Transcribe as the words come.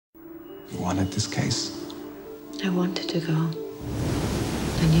You wanted this case? I wanted to go.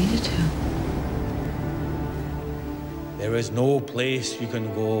 I needed to. There is no place you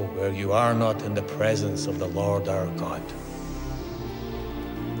can go where you are not in the presence of the Lord our God.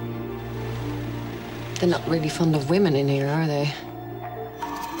 They're not really fond of women in here, are they?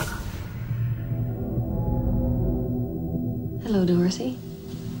 Hello, Dorothy.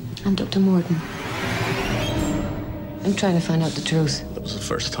 I'm Dr. Morton. I'm trying to find out the truth. That was the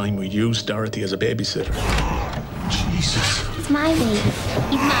first time we used Dorothy as a babysitter. Jesus. It's my baby.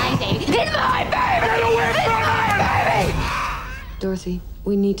 It's my baby. It's my baby! Get away from my baby! Dorothy,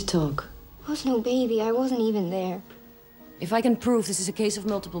 we need to talk. It was no baby. I wasn't even there. If I can prove this is a case of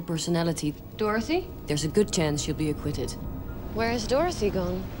multiple personality, Dorothy, there's a good chance she'll be acquitted. Where's Dorothy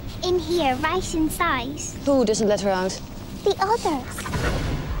gone? In here, right inside. Who doesn't let her out? The others.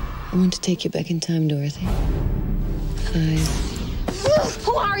 I want to take you back in time, Dorothy. 5.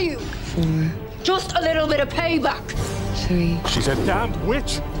 Who are you? 4. Just a little bit of payback. 3. She's a damned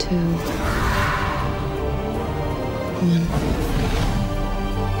witch. 2. 1.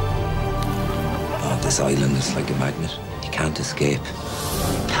 Oh, this island is like a magnet. You can't escape.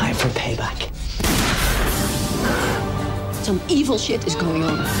 Time for payback. Some evil shit is going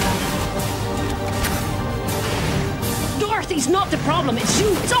on. Dorothy's not the problem. It's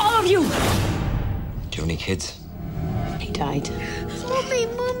you. It's all of you. Do you have any kids? He died.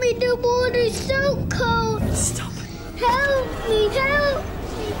 Mommy, the water's so cold. Stop. Help me, help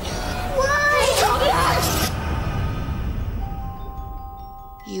me. Why?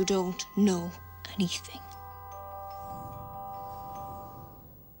 You don't know anything.